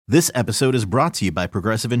This episode is brought to you by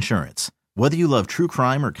Progressive Insurance. Whether you love true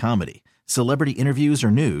crime or comedy, celebrity interviews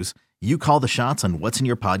or news, you call the shots on what's in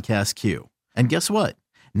your podcast queue. And guess what?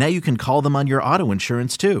 Now you can call them on your auto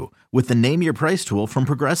insurance too with the Name Your Price tool from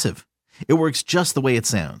Progressive. It works just the way it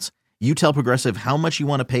sounds. You tell Progressive how much you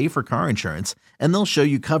want to pay for car insurance, and they'll show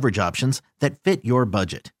you coverage options that fit your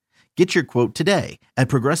budget. Get your quote today at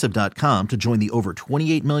Progressive.com to join the over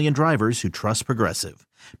 28 million drivers who trust Progressive.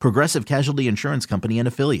 Progressive Casualty Insurance Company and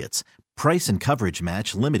Affiliates. Price and coverage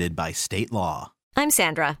match limited by state law. I'm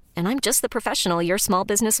Sandra, and I'm just the professional your small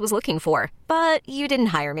business was looking for. But you didn't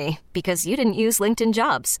hire me because you didn't use LinkedIn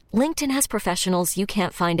Jobs. LinkedIn has professionals you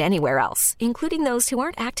can't find anywhere else, including those who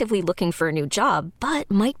aren't actively looking for a new job, but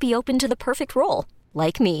might be open to the perfect role,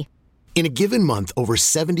 like me. In a given month, over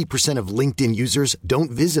 70% of LinkedIn users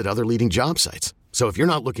don't visit other leading job sites. So if you're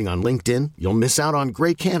not looking on LinkedIn, you'll miss out on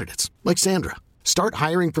great candidates like Sandra. Start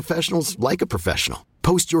hiring professionals like a professional.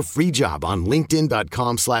 Post your free job on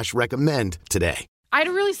linkedin.com/recommend today. I had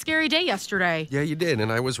a really scary day yesterday. Yeah, you did,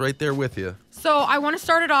 and I was right there with you. So I want to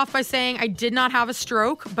start it off by saying I did not have a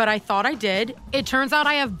stroke, but I thought I did. It turns out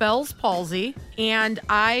I have Bell's palsy, and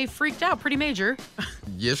I freaked out pretty major.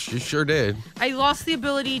 Yes, you sure did. I lost the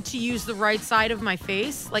ability to use the right side of my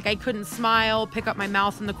face. Like, I couldn't smile, pick up my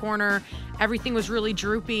mouth in the corner. Everything was really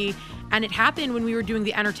droopy. And it happened when we were doing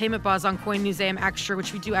the Entertainment Buzz on Coin Museum Extra,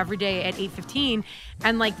 which we do every day at 8:15.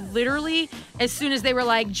 And like literally, as soon as they were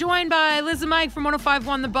like, joined by Liz and Mike from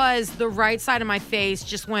 105.1 The Buzz, the right side of my face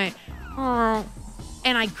just went, oh,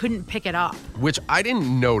 and I couldn't pick it up. Which I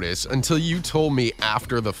didn't notice until you told me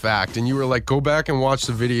after the fact. And you were like, go back and watch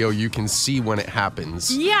the video. You can see when it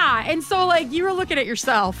happens. Yeah. And so like you were looking at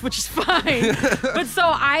yourself, which is fine. But so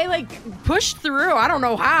I like pushed through. I don't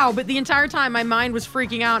know how, but the entire time my mind was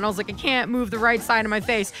freaking out and I was like, I can't move the right side of my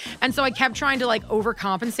face. And so I kept trying to like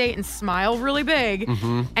overcompensate and smile really big.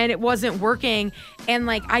 And it wasn't working. And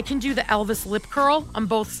like I can do the Elvis lip curl on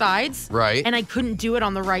both sides. Right. And I couldn't do it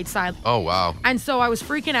on the right side. Oh, wow. And so I was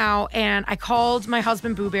freaking out and I called my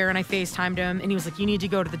husband Boo Bear and I FaceTimed him and he was like, you need to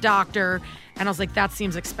go to the doctor. And I was like, that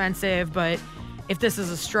seems expensive, but if this is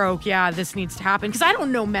a stroke, yeah, this needs to happen. Because I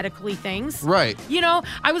don't know medically things. Right. You know,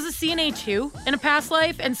 I was a CNA too in a past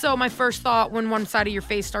life. And so my first thought when one side of your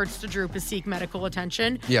face starts to droop is seek medical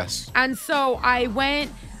attention. Yes. And so I went.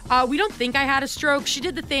 We don't think I had a stroke. She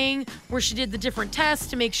did the thing where she did the different tests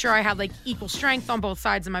to make sure I had like equal strength on both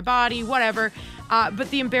sides of my body, whatever. But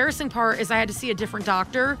the embarrassing part is I had to see a different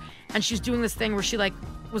doctor and she's doing this thing where she like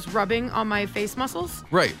was rubbing on my face muscles.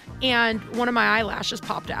 Right. And one of my eyelashes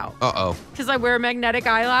popped out. Uh-oh. Because I wear magnetic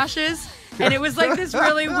eyelashes. And it was like this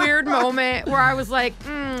really weird moment where I was like,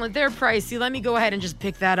 they're pricey. Let me go ahead and just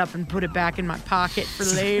pick that up and put it back in my pocket for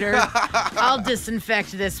later. I'll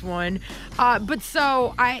disinfect this one. But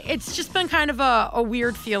so it's just been kind of a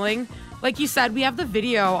weird feeling. Like you said, we have the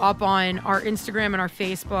video up on our Instagram and our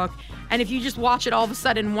Facebook. And if you just watch it, all of a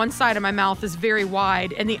sudden, one side of my mouth is very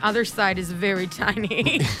wide and the other side is very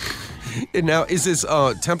tiny. And now, is this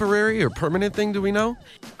a temporary or permanent thing? Do we know?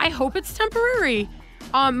 I hope it's temporary.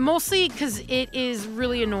 Mostly because it is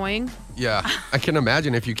really annoying. Yeah, I can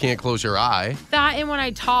imagine if you can't close your eye. That and when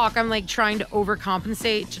I talk, I'm like trying to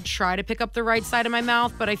overcompensate to try to pick up the right side of my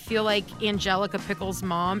mouth, but I feel like Angelica Pickle's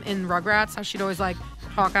mom in Rugrats, how she'd always like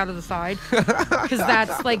talk out of the side. Because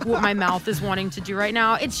that's like what my mouth is wanting to do right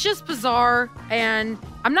now. It's just bizarre, and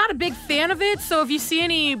I'm not a big fan of it, so if you see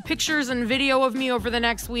any pictures and video of me over the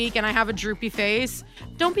next week and I have a droopy face,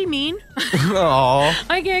 don't be mean. Aww.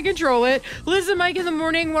 I can't control it. Liz and Mike in the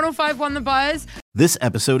morning, 105.1 The Buzz. This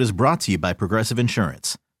episode is brought to you by Progressive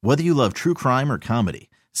Insurance. Whether you love true crime or comedy,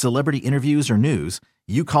 celebrity interviews or news,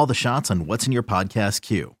 you call the shots on what's in your podcast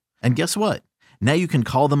queue. And guess what? Now you can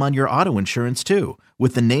call them on your auto insurance too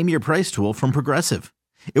with the Name Your Price tool from Progressive.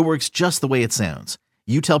 It works just the way it sounds.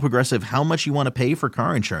 You tell Progressive how much you want to pay for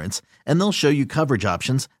car insurance, and they'll show you coverage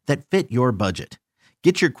options that fit your budget.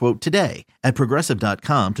 Get your quote today at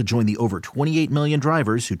Progressive.com to join the over 28 million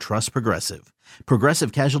drivers who trust Progressive.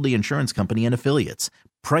 Progressive Casualty Insurance Company and Affiliates.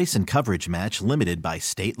 Price and coverage match limited by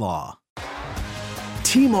state law.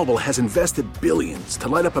 T-Mobile has invested billions to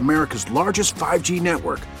light up America's largest 5G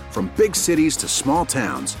network, from big cities to small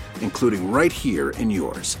towns, including right here in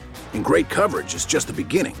yours. And great coverage is just the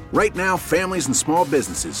beginning. Right now, families and small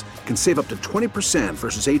businesses can save up to 20%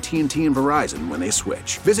 versus AT&T and Verizon when they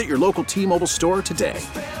switch. Visit your local T-Mobile store today.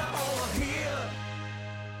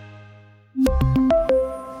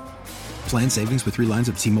 Plan savings with 3 lines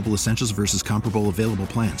of T-Mobile Essentials versus comparable available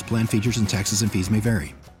plans. Plan features and taxes and fees may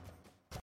vary.